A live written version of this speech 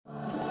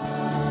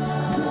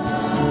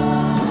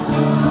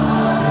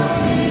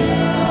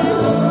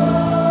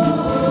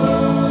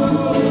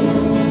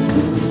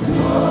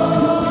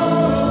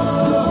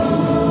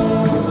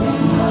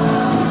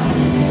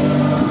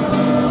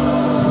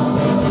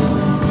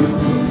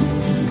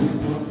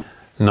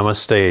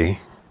Namaste.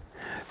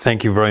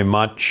 Thank you very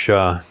much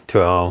to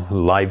our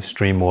live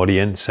stream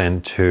audience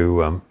and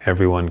to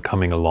everyone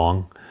coming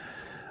along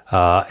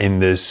in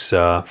this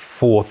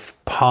fourth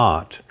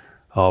part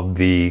of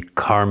the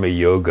Karma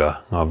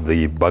Yoga of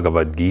the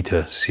Bhagavad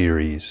Gita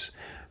series.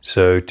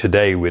 So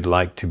today we'd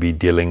like to be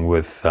dealing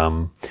with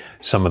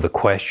some of the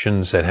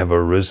questions that have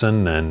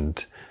arisen,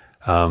 and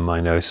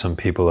I know some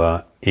people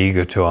are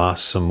eager to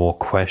ask some more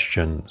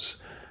questions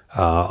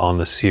on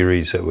the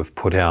series that we've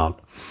put out.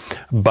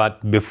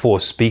 But before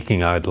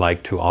speaking, I'd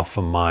like to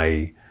offer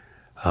my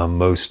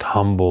most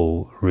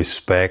humble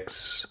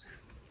respects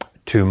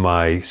to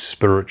my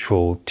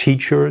spiritual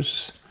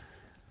teachers,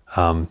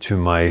 to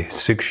my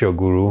Siksha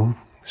Guru,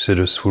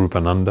 Siddha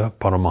Swarupananda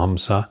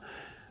Paramahamsa,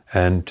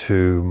 and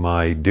to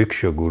my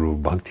Diksha Guru,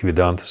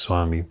 Bhaktivedanta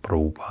Swami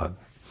Prabhupada.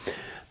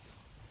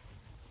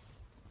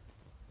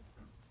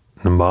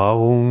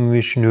 Namo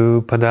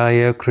Vishnu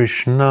Padaya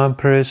Krishna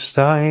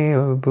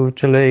Prestaya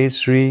Bhutale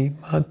Sri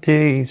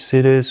Mate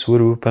Siddha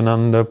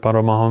Swarupananda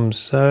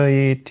Paramahamsa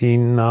Iti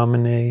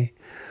Namane.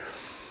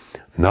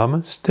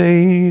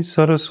 Namaste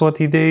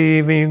Saraswati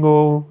Devi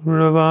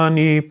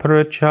Gauravani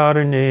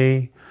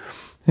Pracharane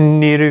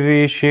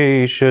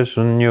Nirvishesha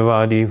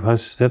Sunyavadi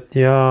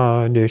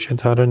Bhastatya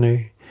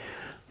Deshatarane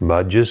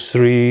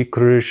Bhajasri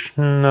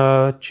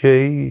Krishna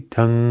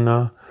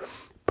Chaitanya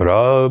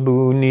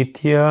Prabhu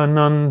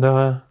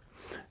Nityananda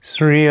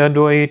Sri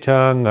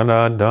Advaita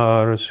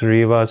Gadadhar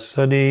Sri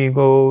Vasadi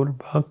Gaur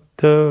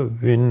Bhakta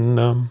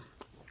Vindam.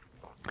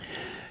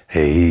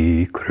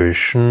 Hey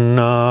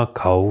Krishna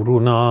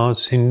Kauruna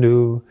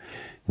Sindhu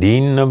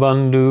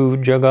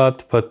Dinabandhu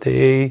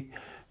Jagatpate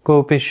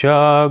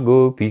Gopisha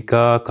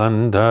Gopika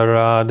Kanta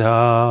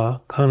Radha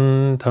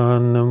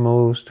Kanta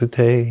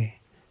Namostute.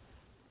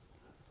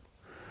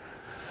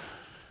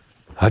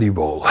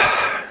 Haribol.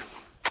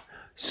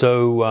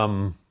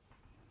 So,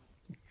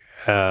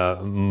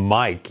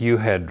 Mike, you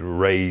had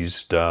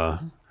raised a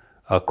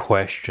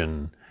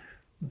question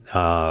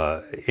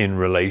in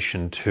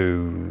relation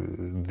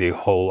to the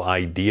whole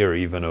idea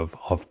even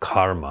of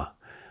karma,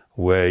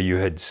 where you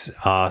had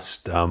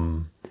asked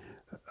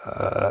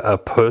a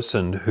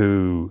person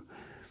who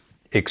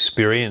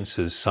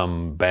experiences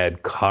some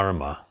bad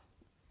karma.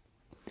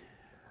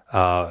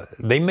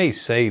 They may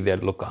say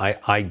that, look,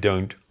 I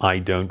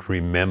don't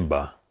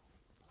remember.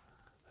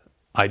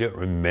 I don't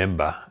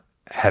remember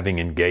having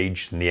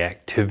engaged in the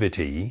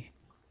activity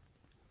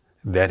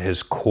that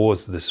has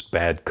caused this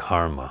bad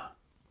karma.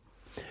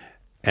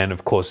 And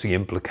of course, the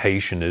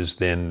implication is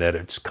then that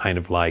it's kind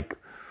of like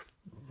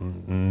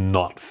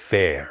not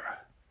fair,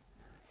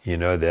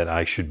 that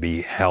I should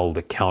be held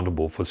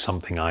accountable for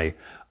something I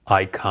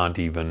can't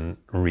even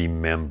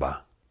remember.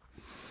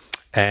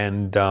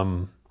 And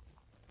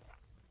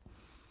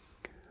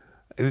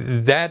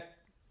that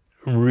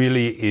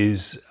really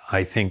is,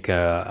 I think,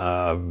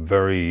 a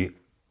very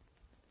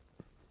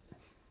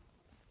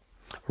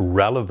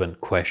relevant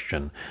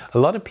question. A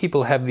lot of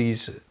people have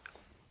these.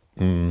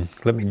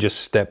 Let me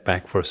just step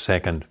back for a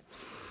second.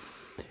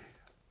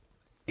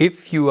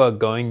 If you are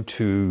going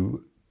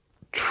to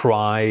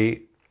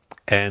try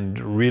and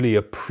really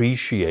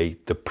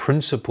appreciate the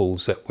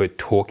principles that we're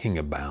talking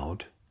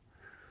about,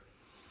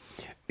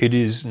 it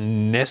is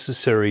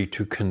necessary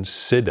to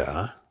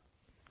consider,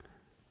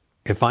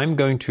 if I'm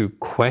going to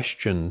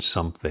question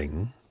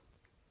something,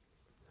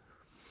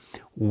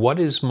 what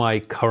is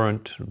my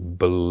current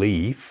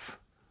belief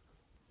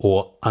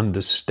or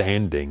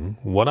understanding?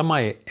 What am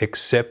I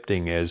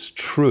accepting as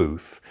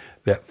truth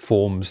that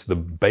forms the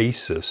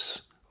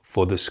basis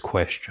for this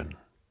question?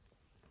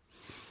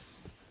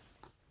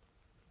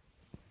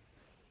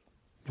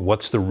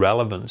 What's the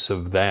relevance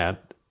of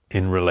that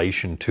in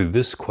relation to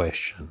this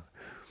question?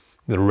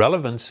 The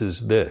relevance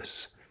is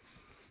this.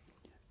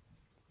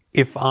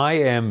 If I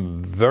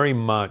am very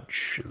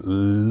much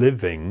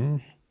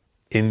living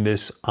in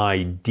this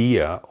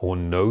idea or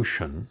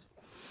notion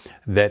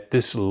that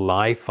this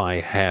life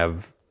I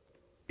have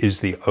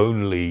is the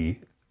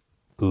only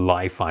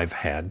life I've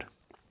had,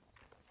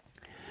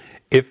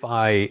 if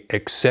I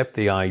accept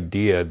the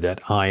idea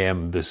that I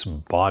am this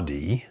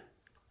body,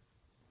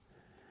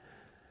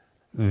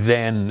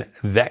 then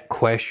that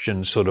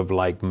question sort of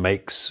like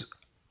makes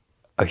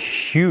a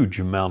huge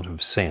amount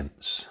of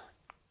sense.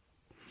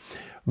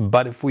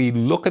 But if we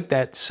look at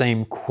that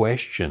same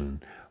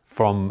question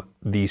from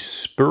the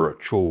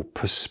spiritual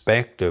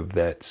perspective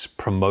that's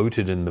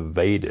promoted in the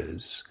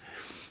Vedas,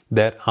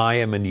 that I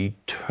am an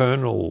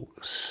eternal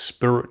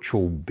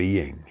spiritual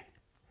being,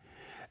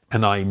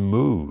 and I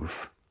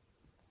move.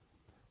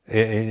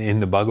 In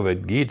the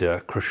Bhagavad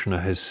Gita,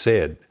 Krishna has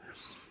said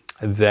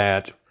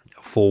that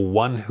for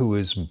one who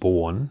is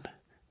born,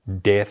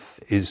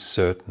 death is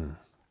certain,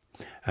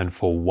 and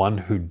for one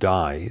who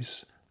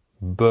dies,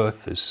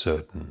 birth is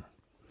certain.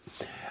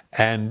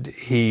 And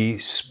he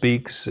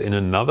speaks in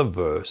another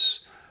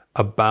verse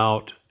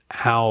about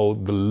how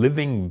the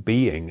living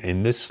being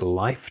in this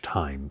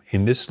lifetime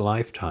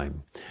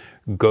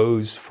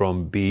goes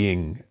from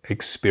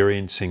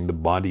experiencing the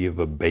body of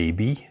a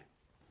baby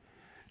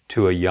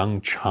to a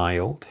young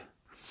child,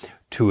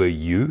 to a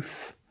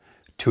youth,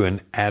 to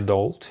an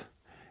adult,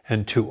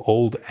 and to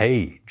old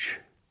age.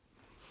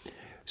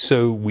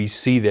 So we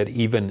see that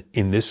even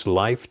in this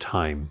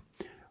lifetime,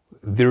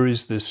 there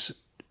is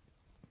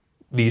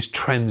these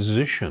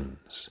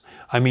transitions.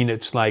 I mean,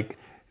 it's like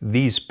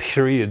these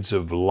periods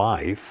of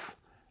life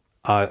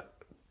are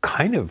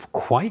kind of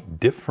quite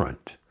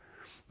different.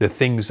 The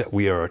things that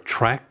we are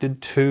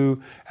attracted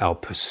to, our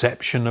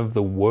perception of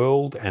the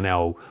world and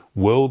our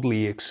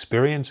worldly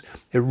experience,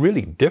 it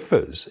really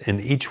differs in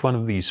each one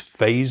of these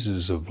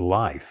phases of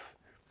life.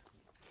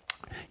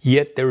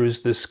 Yet there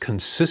is this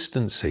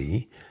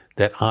consistency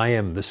that I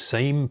am the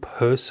same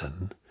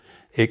person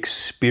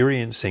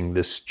experiencing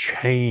this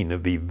chain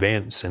of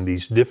events and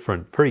these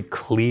different, very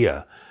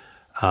clear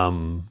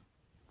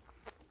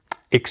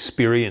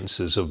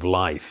experiences of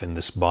life in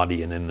this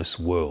body and in this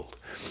world.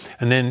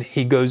 And then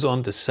he goes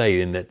on to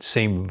say in that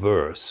same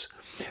verse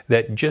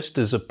that just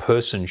as a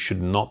person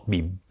should not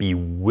be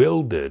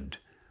bewildered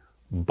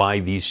by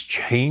these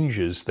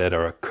changes that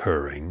are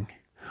occurring,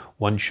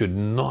 one should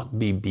not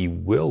be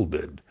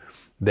bewildered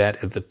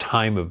that at the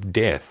time of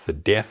death, the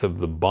death of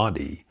the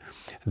body,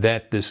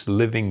 that this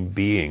living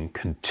being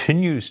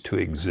continues to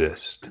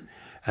exist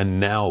and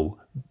now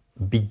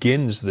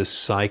begins this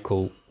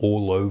cycle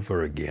all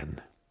over again.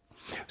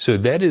 So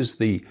that is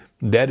the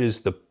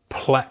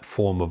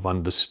platform of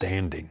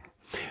understanding.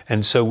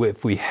 And so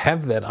if we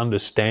have that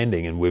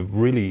understanding and we've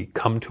really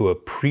come to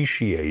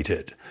appreciate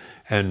it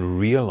and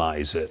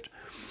realize it,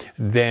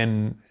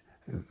 then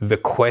the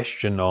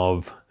question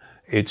of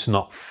it's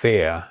not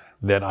fair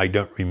that I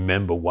don't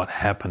remember what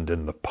happened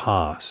in the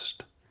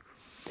past,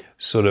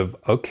 sort of,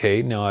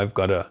 okay, now I've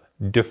got a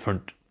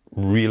different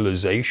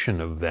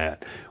realization of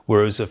that.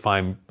 Whereas if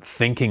I'm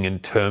thinking in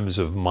terms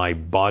of my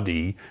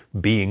body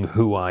being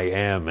who I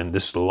am and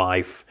this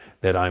life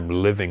that I'm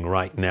living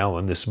right now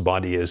and this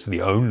body is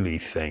the only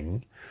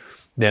thing,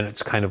 then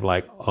it's kind of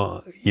like,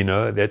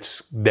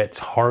 that's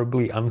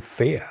horribly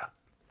unfair.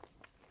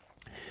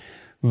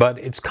 But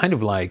it's kind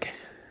of like,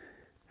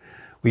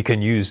 we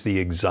can use the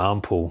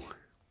example,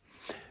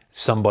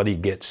 somebody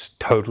gets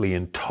totally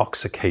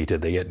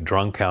intoxicated, they get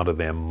drunk out of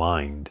their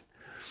mind,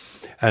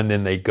 and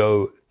then they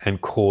go and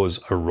cause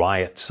a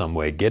riot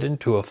somewhere, get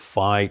into a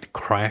fight,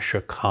 crash a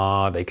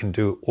car. They can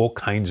do all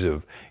kinds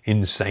of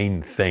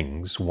insane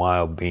things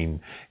while being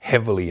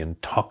heavily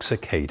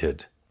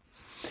intoxicated.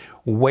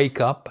 Wake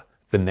up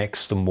the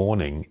next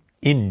morning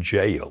in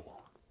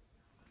jail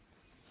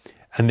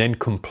and then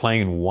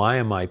complain, why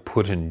am I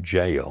put in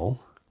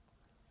jail?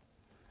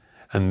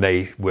 And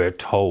they were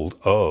told,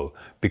 oh,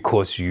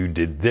 because you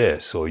did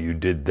this or you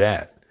did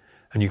that.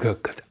 And you go,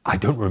 I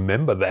don't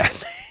remember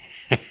that.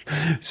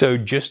 So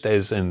just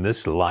as in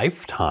this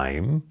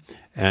lifetime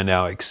and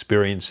our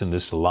experience in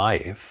this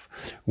life,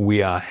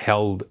 we are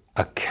held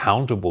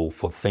accountable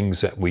for things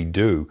that we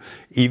do,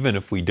 even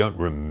if we don't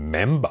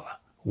remember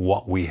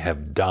what we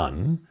have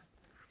done,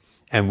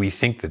 and we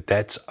think that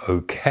that's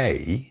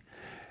okay.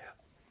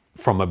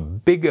 From a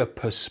bigger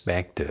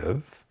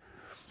perspective,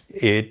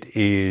 it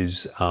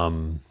is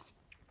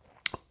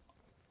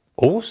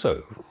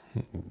also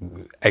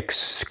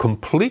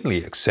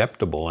completely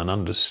acceptable and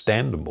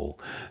understandable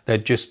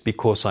that just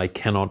because I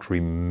cannot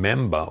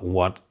remember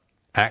what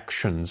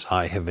actions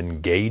I have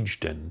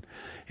engaged in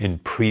a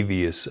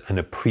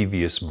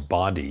previous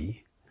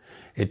body,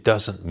 it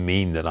doesn't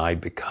mean that I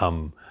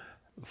become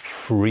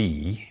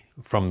free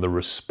from the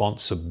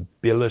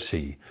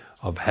responsibility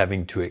of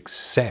having to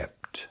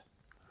accept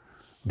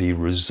the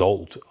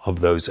result of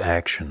those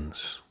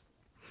actions.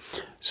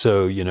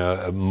 So,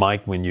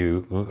 Mike, when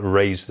you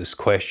raised this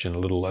question a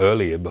little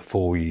earlier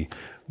before we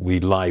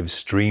live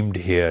streamed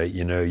here,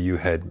 you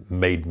had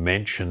made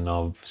mention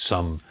of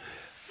some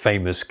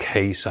famous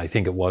case, I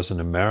think it was in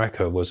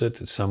America, was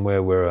it?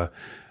 Somewhere where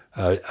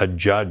a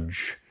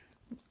judge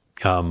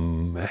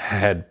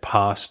had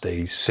passed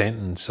a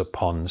sentence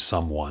upon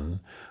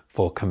someone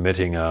for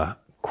committing a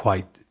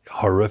quite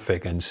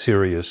horrific and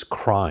serious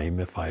crime,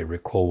 if I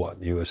recall what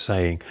you were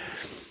saying.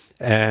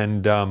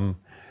 And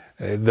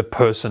the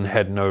person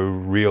had no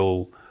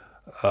real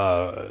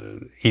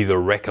either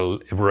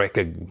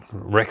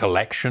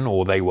recollection,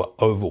 or they were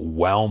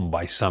overwhelmed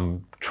by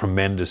some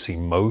tremendous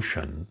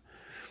emotion.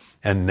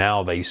 And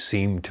now they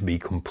seem to be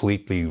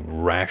completely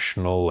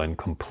rational and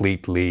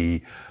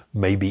completely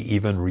maybe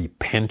even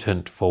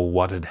repentant for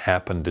what had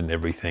happened and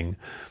everything.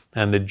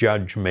 And the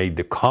judge made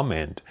the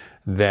comment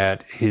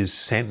that his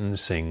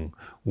sentencing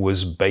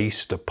was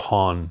based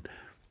upon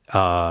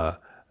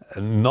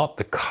not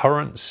the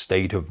current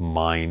state of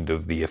mind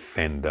of the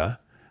offender,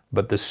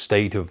 but the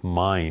state of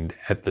mind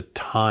at the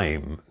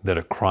time that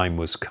a crime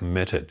was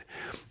committed.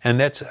 And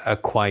that's a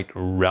quite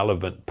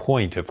relevant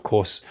point. Of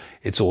course,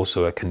 it's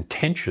also a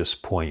contentious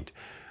point,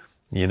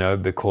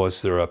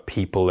 because there are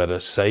people that are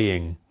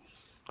saying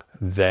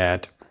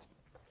that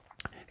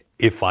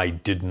if I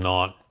did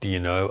not,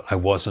 I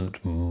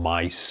wasn't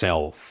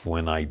myself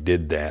when I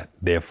did that,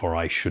 therefore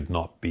I should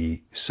not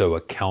be so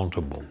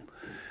accountable.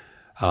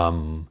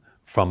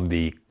 From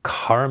the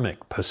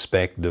karmic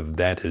perspective,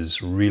 that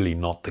is really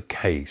not the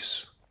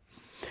case.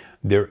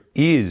 there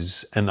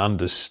is an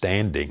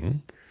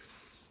understanding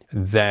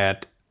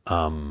that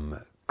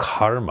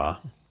karma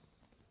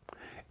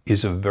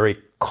is a very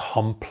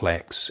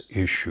complex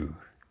issue.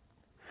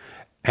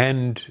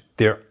 And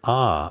there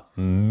are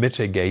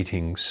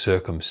mitigating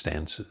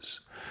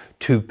circumstances.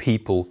 Two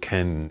people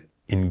can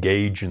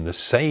engage in the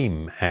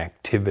same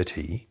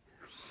activity,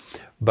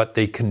 but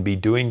they can be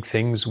doing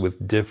things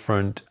with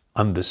different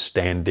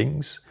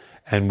understandings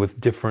and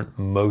with different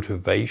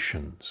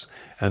motivations.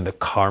 And the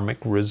karmic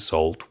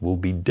result will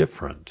be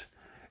different.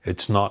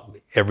 It's not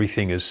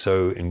everything is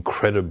so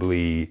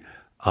incredibly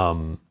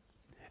and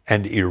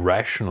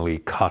irrationally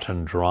cut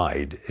and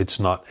dried. It's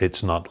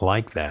not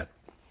like that.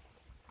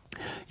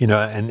 You know,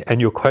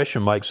 and your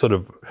question, Mike, sort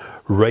of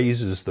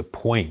raises the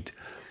point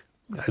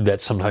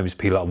that sometimes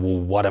people are, well,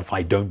 what if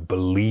I don't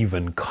believe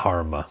in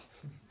karma?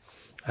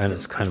 And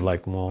it's kind of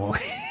like, well,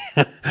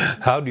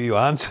 how do you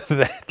answer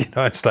that? You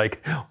know, it's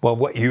like, well,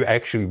 what you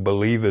actually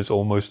believe is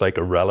almost like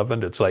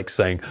irrelevant. It's like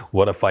saying,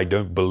 what if I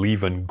don't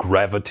believe in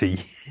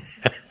gravity?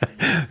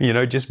 You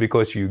know, just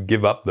because you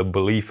give up the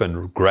belief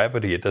in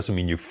gravity, it doesn't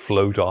mean you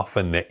float off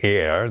in the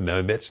air.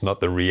 No, that's not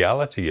the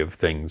reality of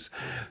things.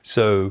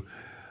 So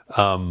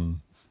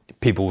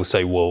people will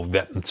say, well,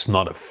 that's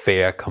not a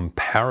fair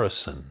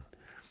comparison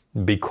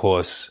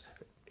because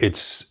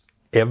it's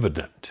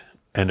evident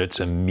and it's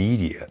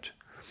immediate.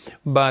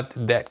 But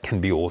that can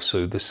be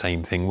also the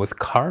same thing with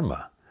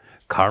karma.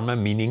 Karma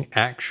meaning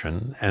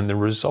action and the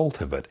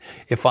result of it.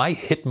 If I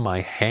hit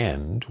my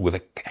hand with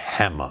a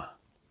hammer,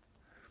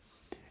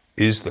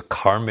 is the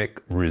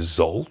karmic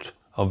result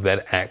of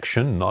that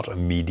action not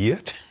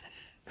immediate?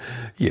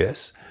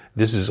 Yes,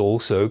 this is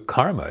also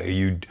karma.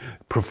 You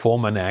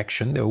perform an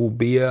action, there will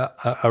be a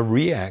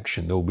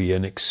reaction, there will be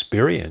an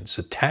experience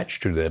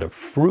attached to that, a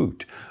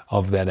fruit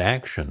of that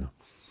action.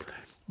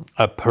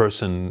 A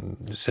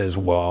person says,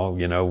 well,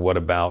 you know, what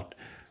about,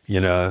 you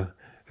know,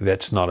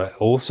 that's not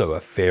also a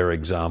fair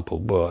example.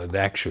 Well, it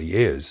actually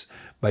is.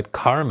 But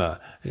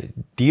karma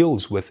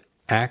deals with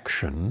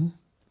action,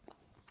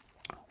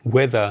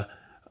 whether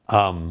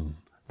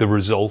the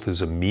result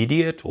is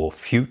immediate or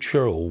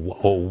future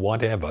or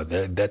whatever.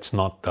 That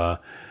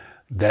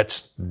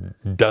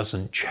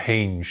doesn't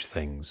change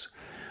things.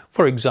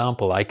 For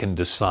example, I can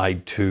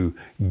decide to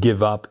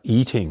give up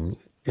eating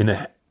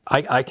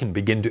I can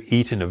begin to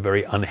eat in a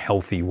very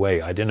unhealthy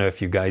way. I don't know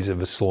if you guys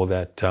ever saw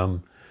that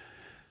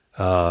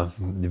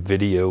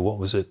video, what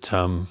was it,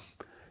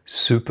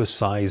 Super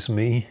Size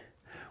Me,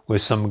 where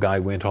some guy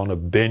went on a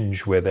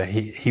binge where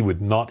he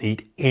would not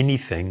eat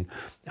anything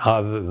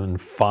other than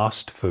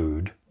fast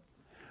food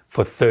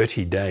for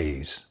 30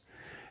 days.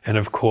 And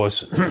of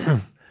course,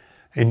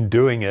 in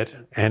doing it,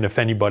 and if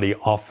anybody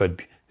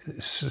offered,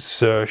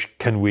 sir,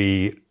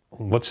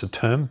 what's the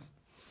term?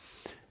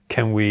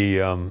 Can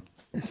we...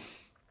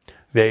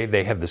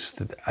 They have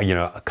this, you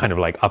know, kind of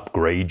like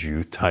upgrade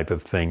you type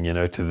of thing, you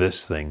know, to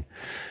this thing.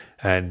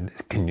 And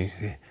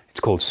it's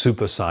called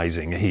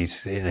supersizing.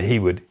 He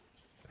would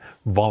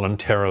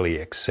voluntarily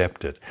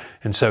accept it.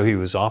 And so he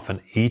was often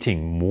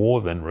eating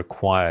more than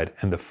required,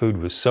 and the food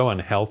was so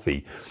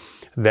unhealthy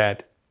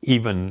that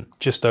even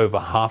just over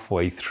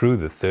halfway through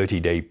the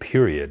 30-day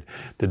period,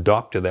 the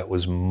doctor that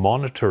was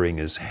monitoring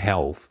his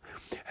health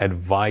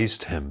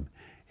advised him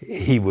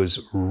he was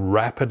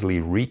rapidly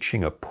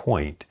reaching a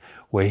point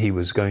where he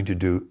was going to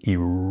do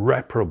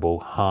irreparable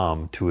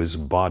harm to his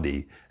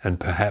body and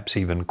perhaps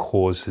even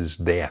cause his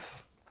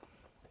death.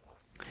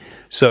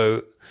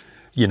 So,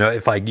 you know,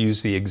 if I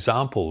use the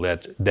example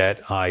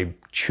that I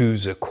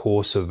choose a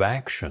course of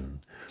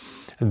action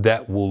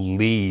that will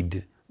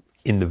lead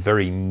in the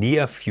very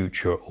near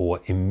future or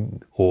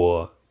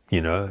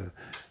you know,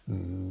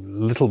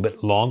 little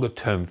bit longer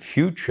term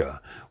future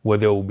where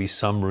there will be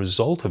some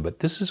result of it.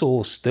 This is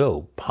all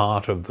still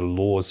part of the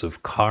laws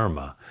of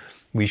karma.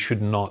 We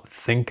should not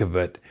think of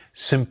it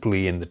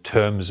simply in the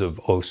terms of,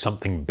 oh,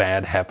 something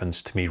bad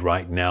happens to me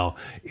right now,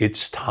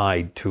 it's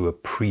tied to a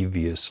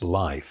previous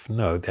life.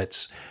 No,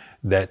 that's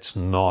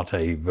not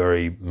a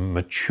very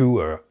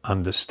mature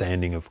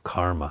understanding of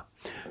karma.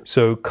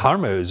 So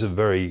karma is a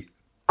very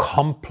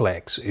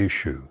complex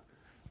issue,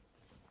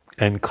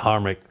 and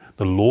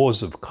the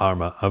laws of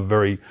karma are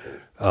very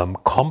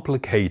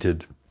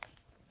complicated.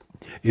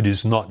 It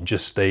is not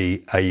just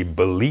a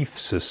belief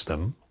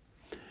system,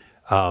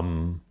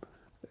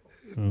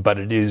 but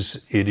it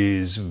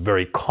is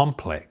very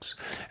complex.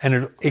 And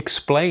it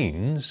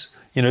explains,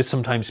 you know,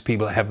 sometimes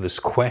people have this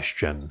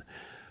question,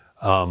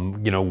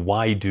 you know,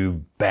 why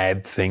do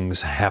bad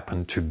things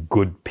happen to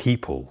good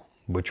people?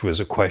 Which was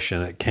a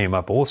question that came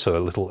up also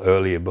a little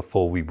earlier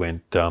before we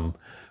went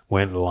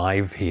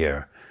live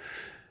here.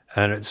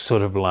 And it's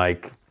sort of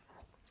like,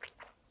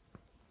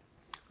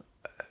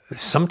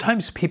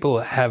 sometimes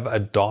people have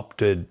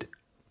adopted,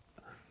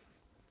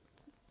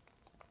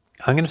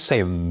 I'm going to say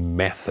a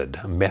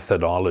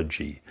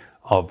methodology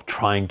of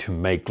trying to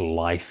make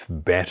life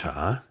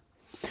better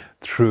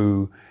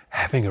through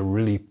having a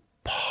really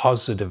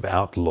positive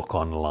outlook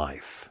on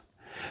life.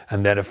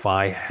 And that if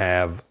I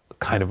have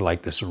kind of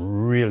like this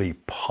really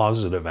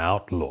positive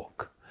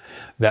outlook,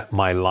 that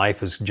my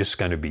life is just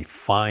going to be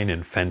fine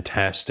and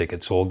fantastic.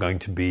 It's all going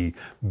to be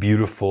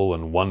beautiful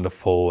and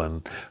wonderful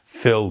and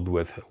filled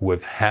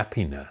with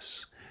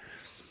happiness.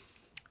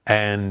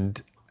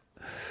 And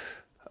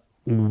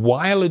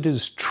while it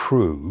is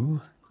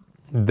true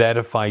that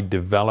if I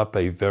develop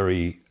a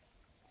very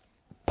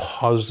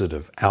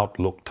positive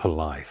outlook to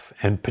life,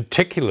 and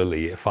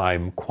particularly if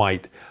I'm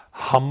quite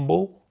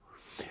humble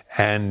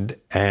and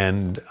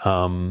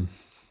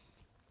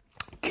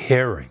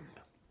caring,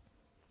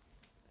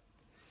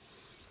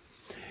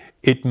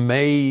 it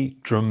may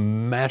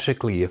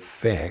dramatically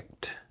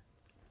affect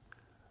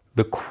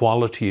the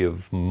quality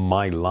of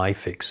my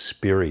life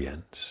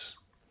experience,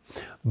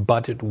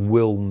 but it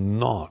will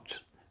not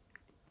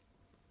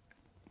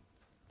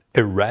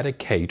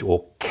eradicate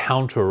or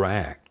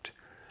counteract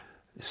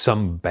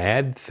some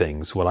bad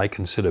things, what I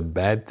consider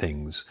bad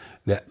things,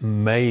 that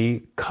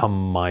may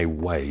come my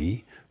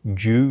way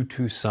due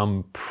to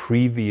some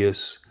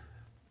previous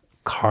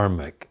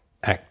karmic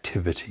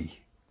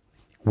activity,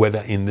 whether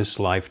in this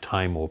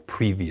lifetime or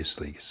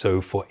previously.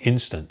 So for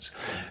instance,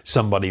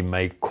 somebody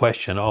may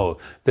question, oh,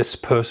 this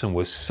person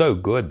was so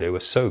good, they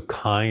were so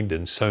kind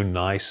and so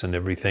nice and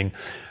everything.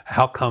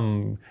 How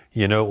come,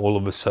 all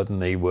of a sudden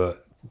they were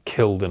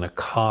killed in a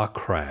car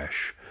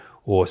crash,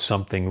 or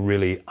something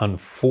really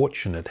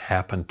unfortunate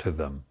happened to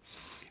them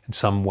in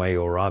some way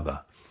or other?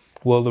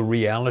 Well, the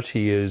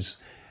reality is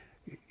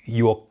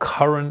your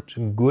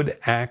current good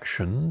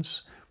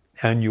actions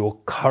and your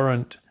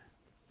current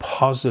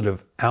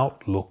positive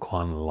outlook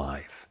on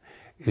life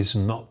is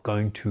not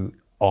going to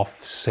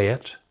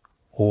offset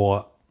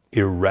or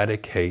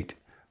eradicate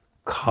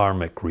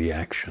karmic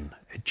reaction.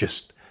 It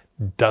just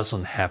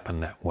doesn't happen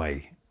that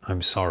way.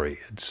 I'm sorry.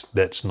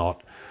 That's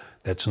not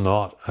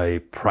a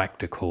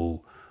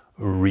practical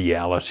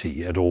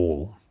reality at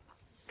all.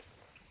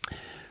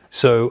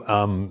 So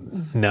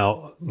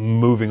now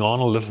moving on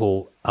a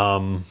little,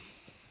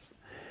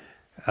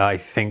 I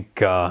think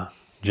Jan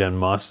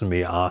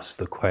Masterme asked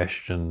the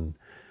question,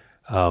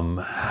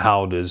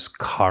 how does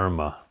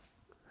karma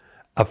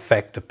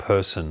affect a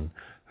person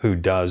who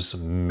does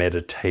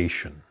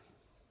meditation?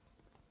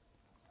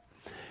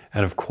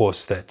 And of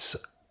course that's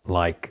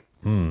like,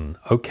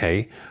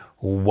 okay,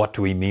 what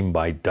do we mean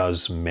by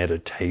does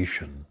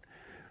meditation?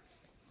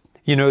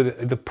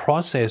 The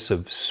process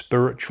of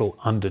spiritual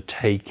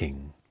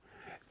undertaking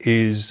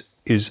is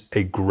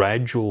a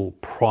gradual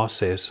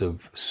process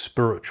of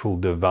spiritual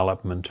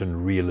development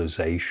and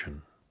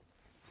realization.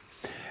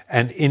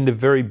 And in the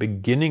very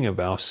beginning of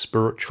our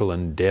spiritual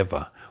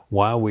endeavor,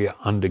 while we are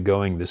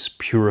undergoing this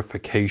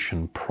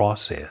purification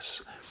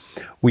process,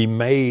 we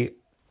may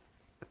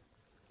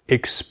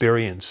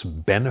experience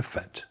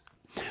benefit,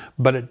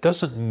 but it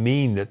doesn't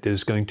mean that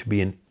there's going to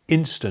be an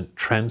instant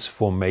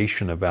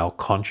transformation of our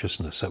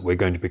consciousness, that we're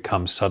going to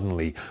become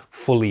suddenly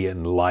fully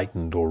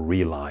enlightened or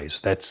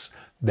realized. That's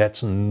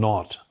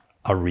not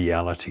a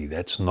reality.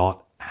 That's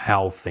not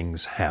how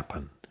things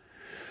happen.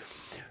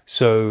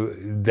 So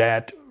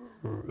that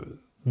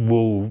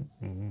will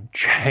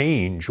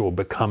change or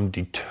become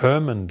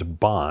determined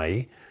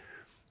by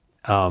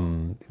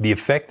the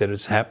effect that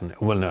has happened.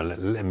 Well, no,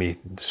 let me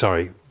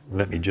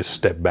just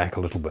step back a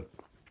little bit.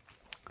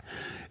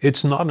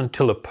 It's not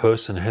until a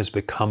person has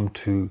come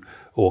to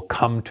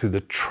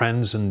the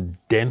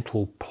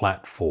transcendental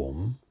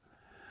platform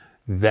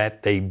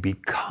that they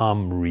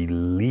become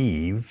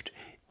relieved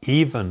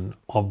even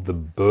of the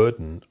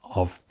burden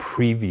of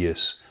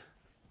previous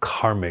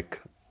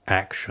karmic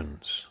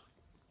actions.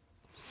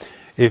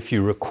 If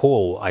you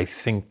recall, I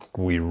think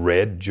we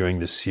read during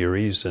the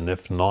series, and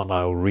if not,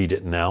 I'll read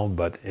it now,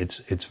 but it's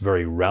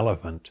very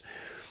relevant.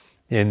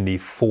 In the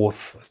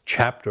 4th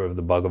chapter of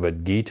the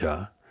Bhagavad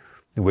Gita,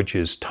 which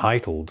is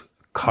titled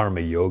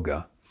Karma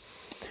Yoga,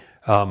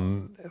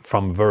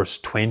 from verse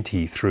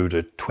 20 through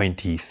to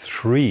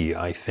 23,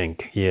 I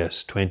think,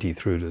 yes, 20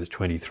 through to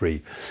 23,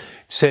 it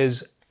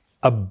says,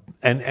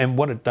 and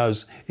what it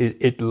does,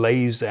 it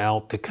lays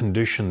out the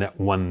condition that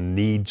one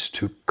needs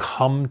to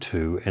come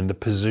to and the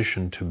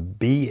position to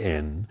be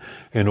in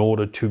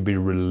order to be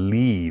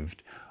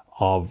relieved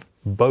of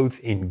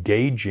both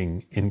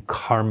engaging in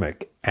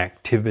karmic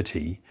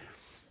activity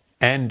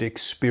and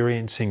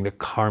experiencing the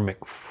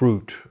karmic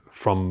fruit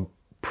from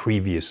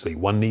previously.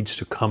 One needs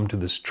to come to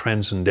this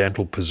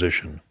transcendental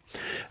position.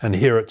 And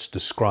here it's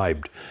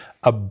described,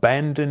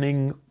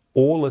 abandoning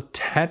all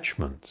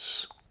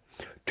attachments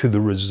to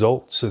the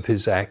results of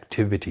his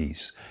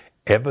activities,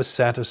 ever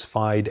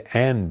satisfied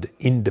and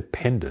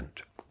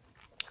independent.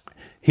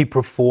 He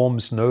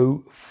performs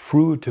no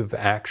fruitive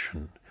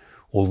action,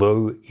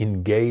 although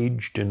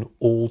engaged in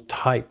all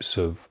types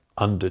of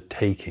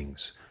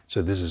undertakings.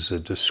 So this is a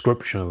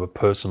description of a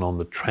person on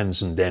the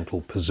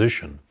transcendental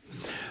position.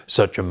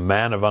 Such a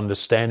man of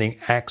understanding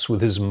acts with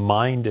his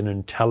mind and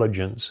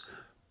intelligence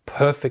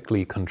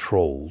perfectly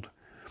controlled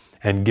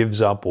and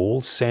gives up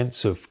all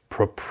sense of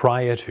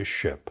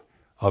proprietorship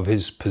of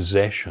his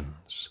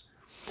possessions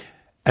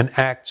and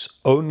acts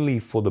only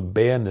for the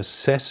bare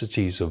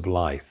necessities of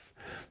life.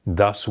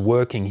 Thus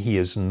working, he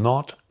is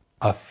not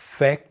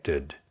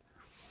affected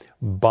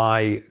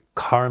by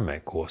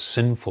karmic or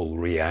sinful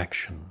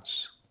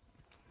reactions.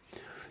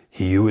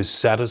 He who is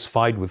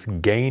satisfied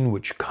with gain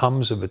which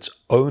comes of its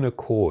own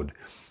accord,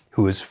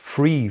 who is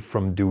free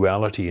from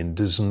duality and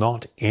does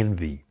not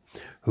envy,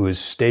 who is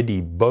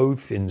steady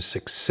both in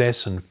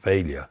success and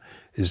failure,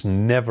 is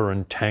never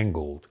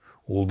entangled,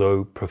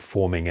 although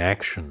performing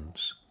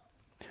actions.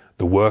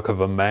 The work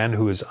of a man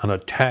who is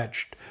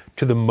unattached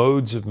to the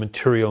modes of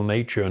material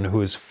nature and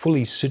who is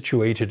fully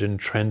situated in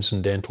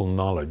transcendental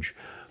knowledge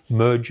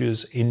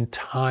merges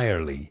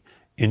entirely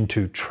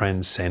into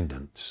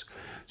transcendence.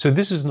 So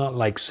this is not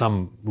like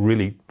some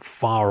really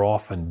far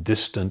off and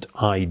distant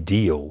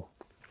ideal.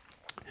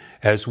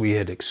 As we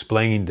had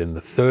explained in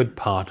the third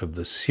part of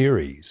the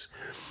series,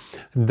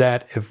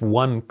 that if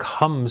one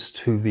comes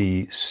to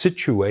the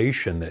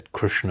situation that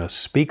Krishna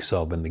speaks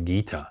of in the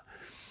Gita,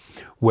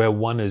 where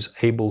one is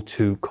able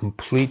to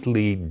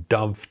completely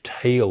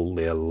dovetail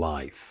their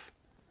life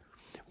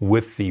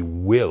with the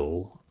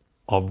will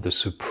of the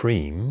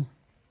Supreme,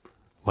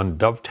 one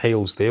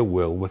dovetails their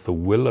will with the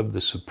will of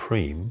the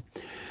Supreme,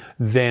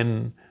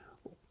 then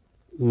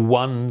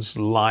one's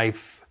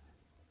life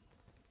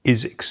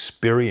is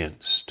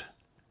experienced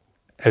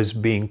as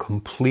being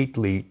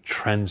completely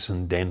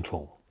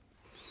transcendental.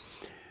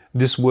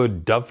 This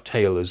word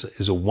dovetail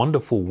is a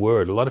wonderful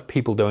word. A lot of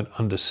people don't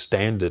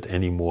understand it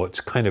anymore.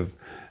 It's kind of,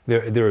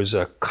 there is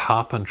a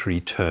carpentry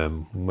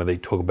term where they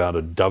talk about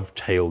a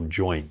dovetail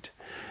joint.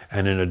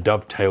 And in a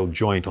dovetail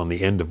joint, on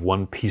the end of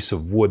one piece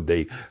of wood,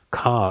 they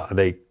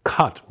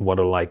cut what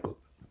are like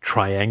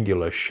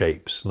triangular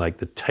shapes, like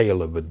the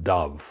tail of a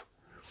dove.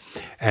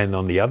 And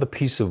on the other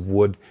piece of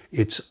wood,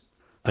 it's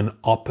an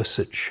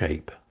opposite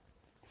shape.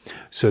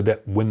 So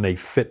that when they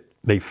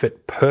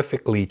fit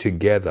perfectly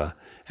together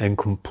and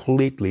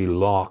completely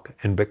lock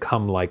and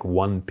become like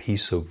one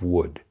piece of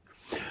wood.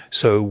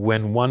 So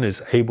when one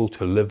is able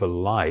to live a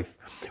life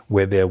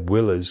where their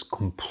will is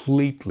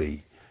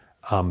completely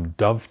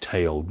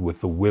dovetailed with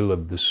the will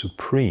of the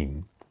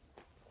Supreme,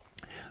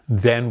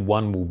 then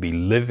one will be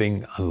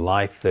living a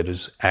life that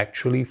is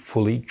actually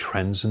fully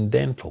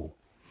transcendental.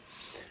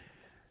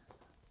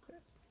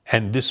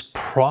 And this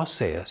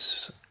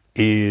process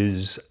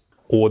is,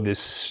 or this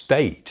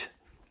state,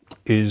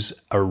 is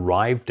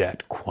arrived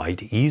at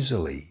quite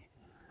easily,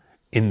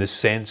 in the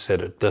sense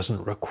that it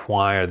doesn't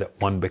require that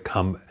one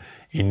become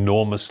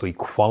enormously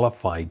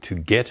qualified to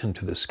get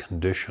into this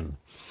condition.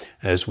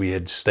 As we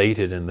had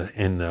stated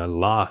in the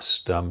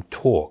last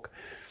talk,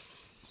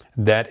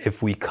 that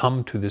if we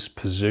come to this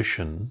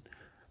position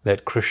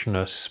that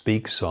Krishna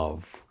speaks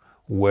of,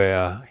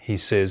 where he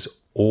says,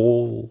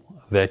 all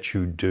that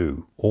you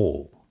do,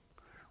 all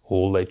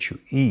that you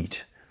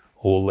eat,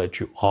 all that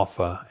you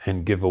offer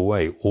and give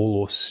away,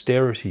 all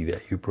austerity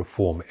that you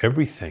perform,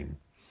 everything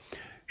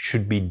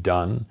should be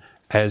done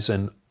as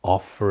an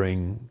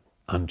offering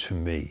unto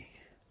me.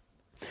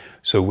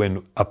 So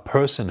when a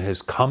person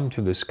has come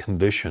to this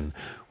condition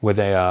where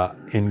they are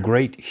in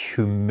great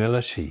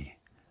humility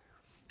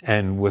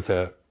and with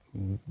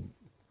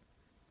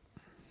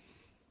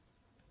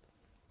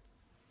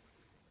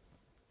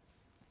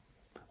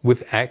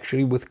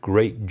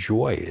great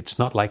joy. It's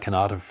not like an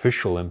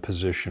artificial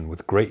imposition.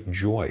 With great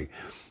joy,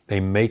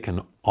 they make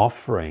an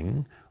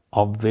offering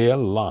of their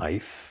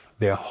life,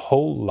 their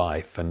whole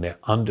life and their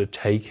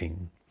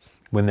undertaking.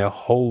 When their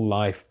whole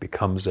life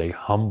becomes a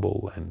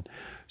humble and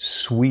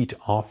sweet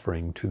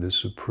offering to the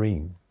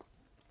Supreme,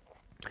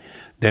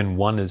 then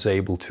one is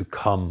able to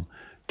come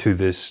to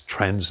this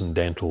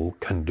transcendental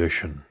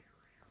condition.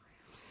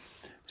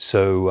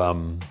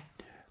 So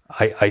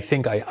I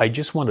think I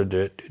just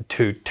wanted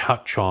to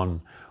touch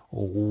on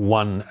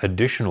one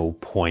additional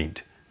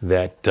point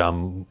that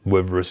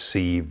we've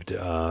received.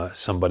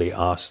 Somebody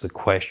asked the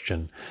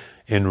question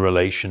in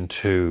relation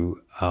to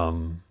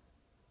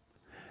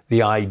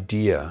the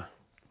idea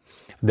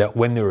that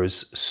when there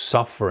is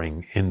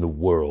suffering in the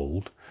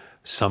world,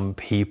 some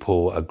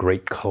people, a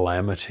great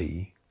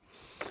calamity,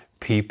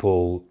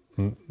 people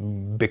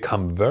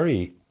become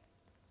very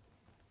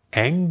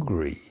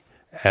angry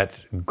at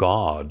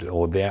God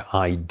or their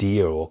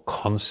idea or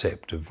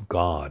concept of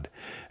God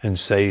and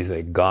say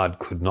that God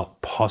could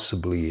not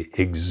possibly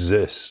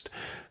exist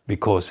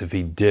because if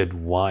he did,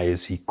 why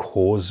is he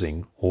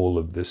causing all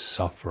of this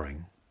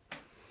suffering?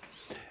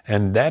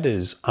 And that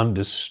is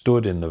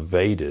understood in the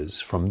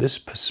Vedas from this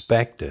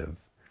perspective.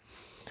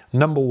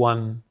 Number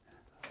one,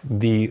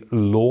 the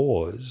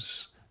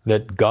laws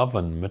that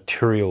govern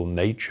material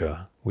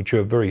nature, which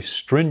are very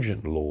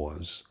stringent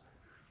laws,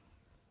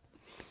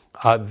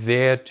 are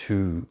there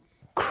to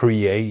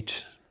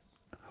create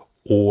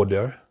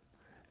order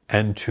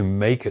and to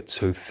make it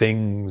so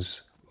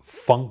things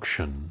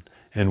function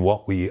in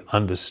what we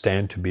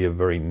understand to be a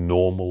very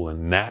normal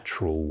and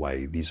natural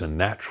way. These are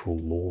natural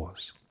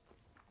laws.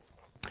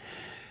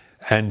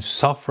 And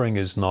suffering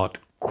is not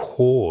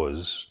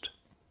caused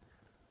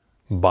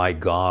by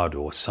God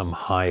or some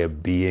higher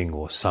being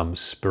or some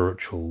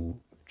spiritual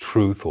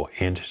truth or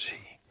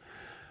entity.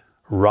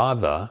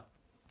 Rather,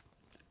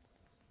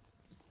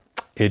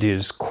 it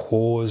is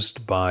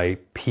caused by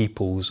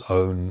people's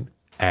own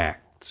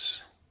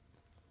acts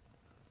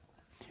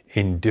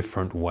in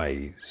different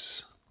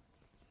ways.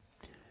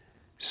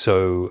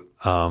 So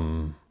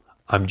I'm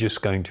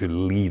just going to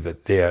leave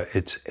it there.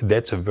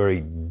 That's a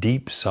very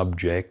deep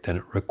subject, and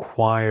it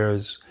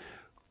requires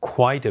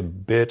quite a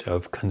bit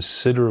of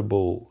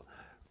considerable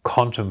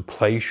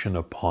contemplation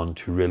upon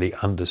to really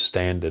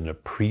understand and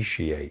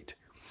appreciate.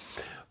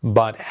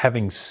 But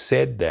having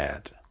said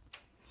that,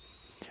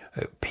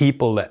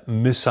 people that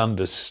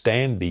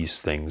misunderstand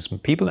these things,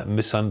 people that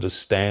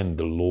misunderstand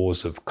the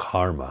laws of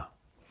karma,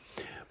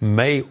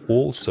 may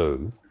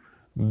also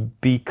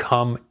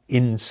become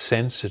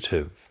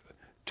insensitive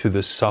to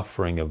the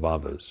suffering of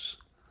others.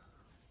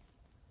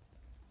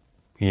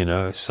 You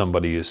know,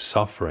 somebody is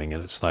suffering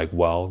and it's like,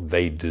 well,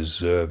 they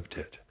deserved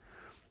it.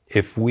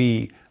 If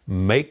we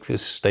make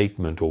this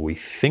statement or we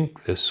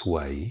think this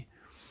way,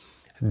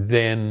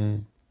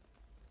 then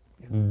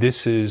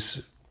this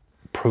is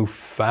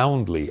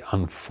profoundly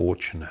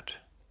unfortunate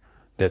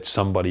that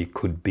somebody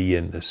could be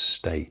in this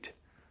state.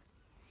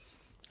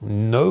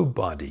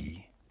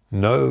 Nobody,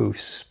 no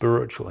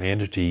spiritual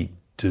entity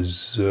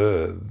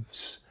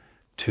deserves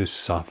to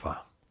suffer.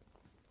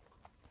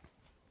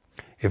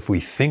 If we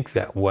think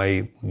that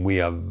way, we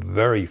are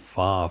very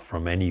far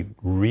from any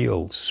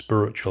real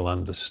spiritual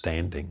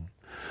understanding.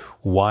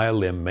 While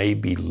there may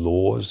be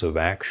laws of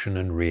action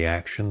and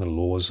reaction, the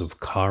laws of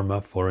karma,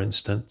 for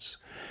instance,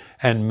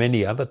 and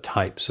many other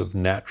types of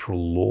natural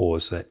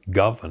laws that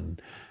govern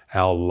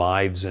our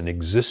lives and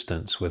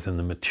existence within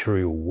the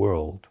material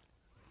world,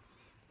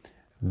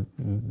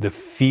 the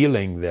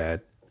feeling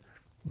that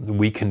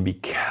we can be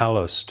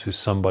callous to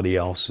somebody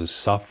else's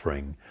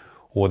suffering,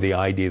 or the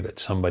idea that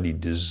somebody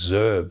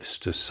deserves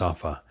to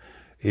suffer,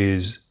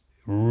 is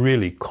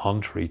really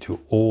contrary to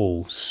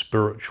all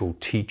spiritual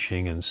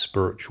teaching and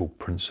spiritual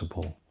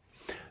principle.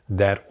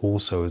 That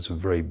also is a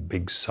very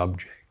big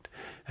subject,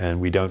 and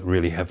we don't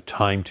really have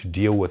time to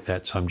deal with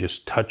that, so I'm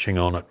just touching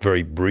on it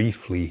very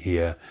briefly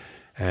here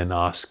and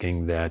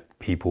asking that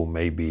people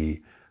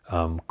maybe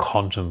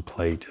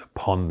contemplate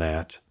upon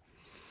that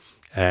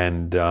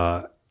and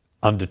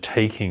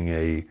undertaking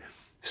a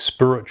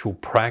spiritual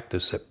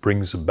practice that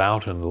brings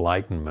about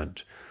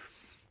enlightenment,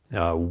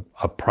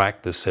 a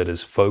practice that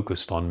is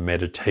focused on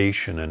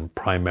meditation and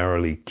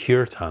primarily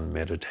kirtan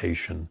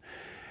meditation,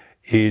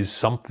 is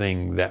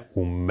something that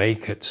will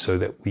make it so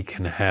that we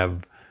can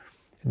have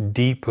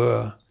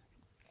deeper,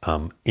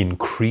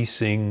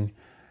 increasing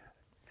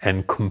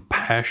and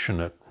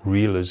compassionate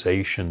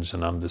realizations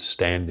and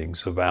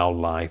understandings of our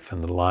life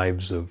and the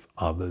lives of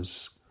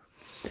others.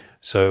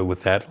 So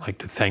with that, I'd like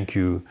to thank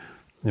you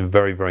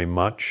very, very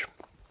much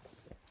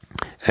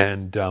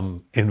and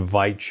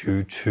invite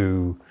you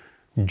to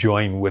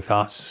join with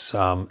us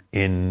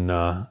in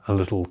a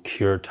little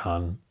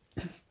kirtan.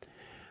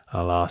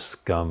 I'll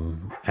ask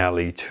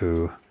Ali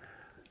to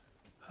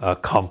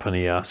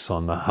accompany us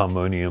on the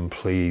harmonium,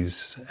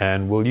 please.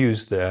 And we'll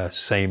use the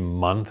same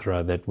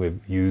mantra that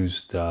we've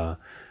used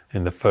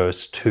in the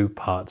first two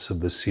parts of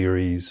the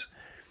series.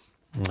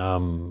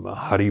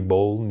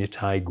 Haribol,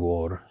 Nitai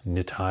Gaur,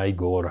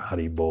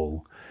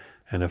 Haribol.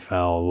 And if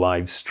our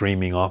live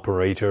streaming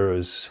operator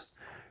has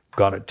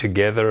got it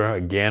together,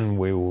 again,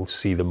 we will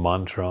see the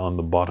mantra on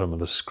the bottom of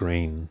the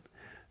screen.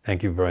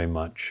 Thank you very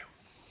much.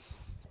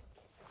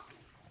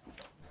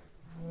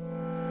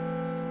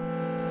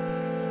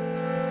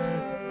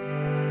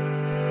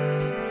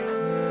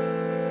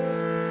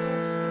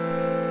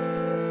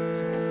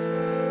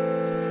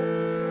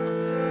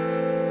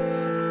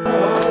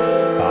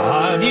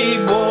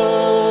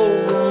 Haribol,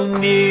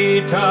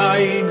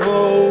 Nitai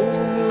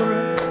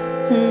Gaur,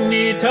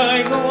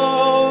 Nitai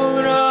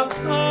Gaur,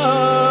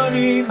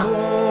 Haribol,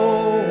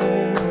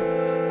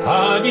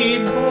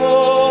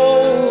 Haribol,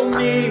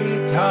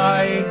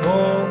 Nitai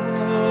Gaur,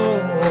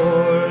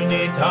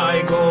 Nitai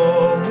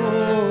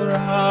Gaur,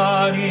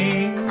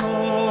 Haribol,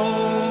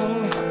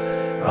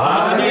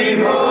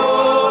 Haribol,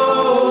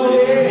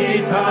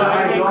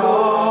 Nitai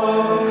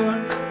Gaur,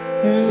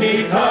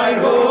 Nitai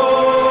Gaur.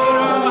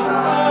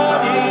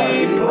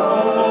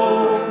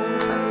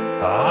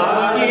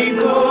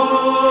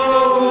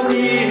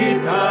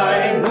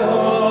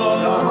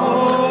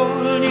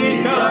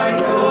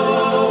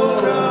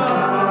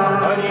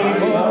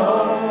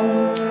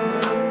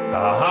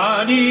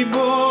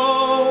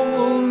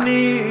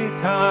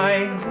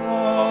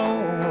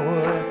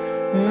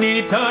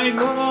 Nitai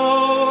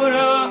Gaur,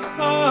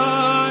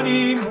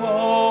 Haribol,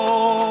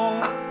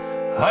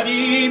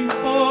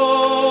 Haribol,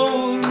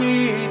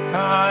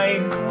 Nitai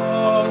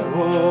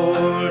Gaur,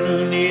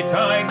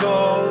 Nitai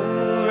Gaur,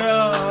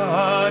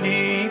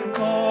 Haribol,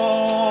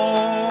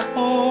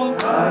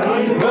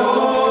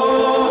 Haribol,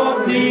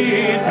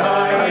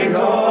 Nitai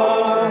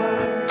Gaur,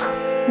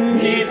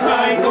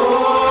 Nitai Gaur.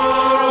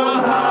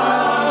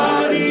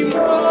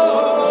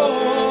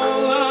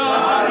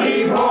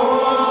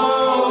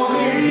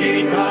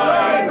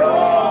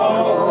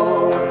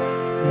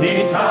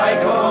 Nitai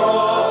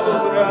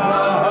Gaur,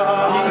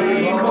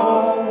 Haribol,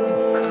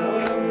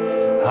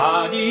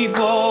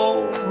 Haribol,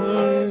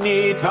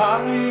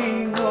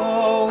 Nitai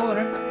Gaur,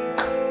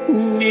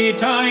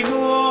 Nitai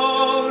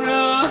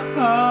Gora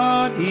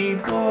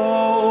Haribo,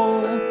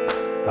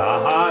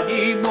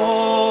 Haribo,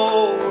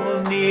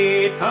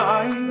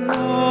 Nitai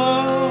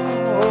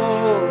Gora,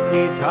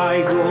 Nitai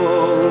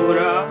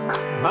Gora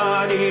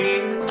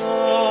Haribo,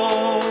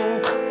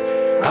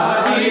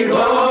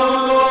 Haribo,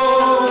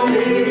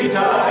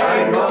 Nitai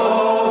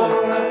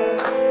Gora,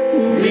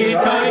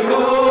 Nitai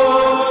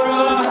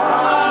Gora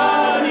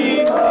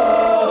Haribo,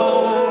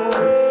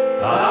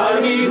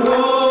 Haribo.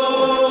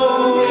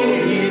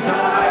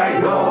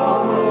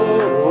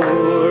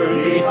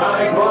 Nitai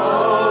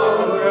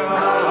Gora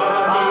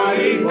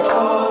Haribo,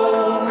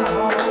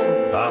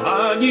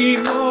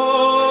 Haribo,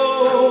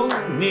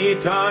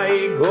 Nitai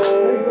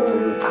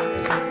Gora,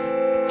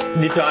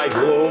 Nitai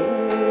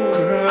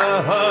Gora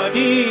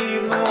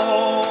Haribo,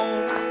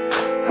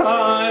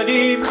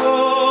 Haribo,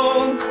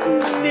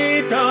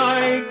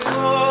 Nitai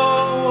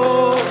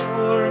Gora,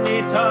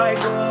 Nitai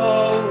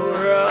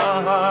Gora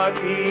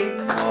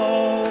Haribo,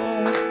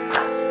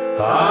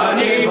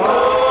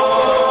 Haribo.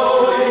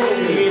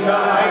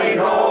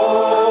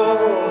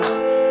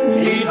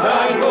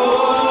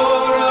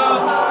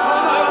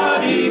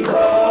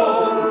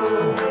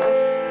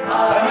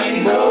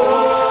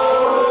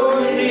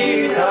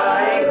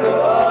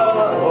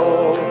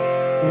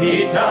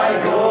 Nitai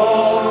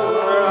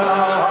Gora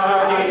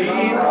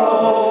Haribo,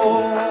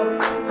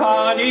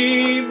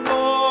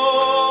 Haribo,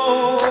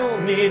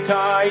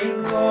 Nitai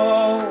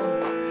Gora,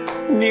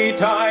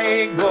 Nitai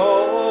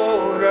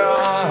Gora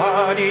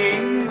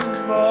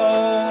Haribo,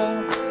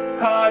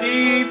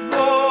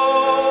 Haribo,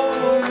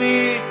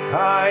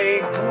 Nitai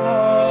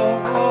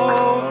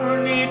Gora,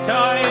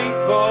 Nitai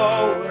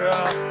Gora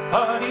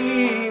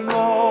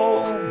Haribo,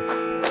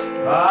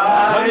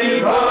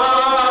 Haribo.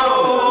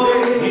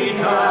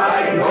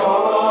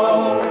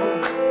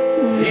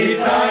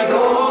 Nitai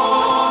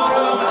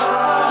Gora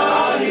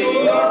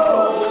Haribo,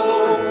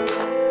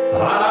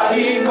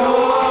 Haribo.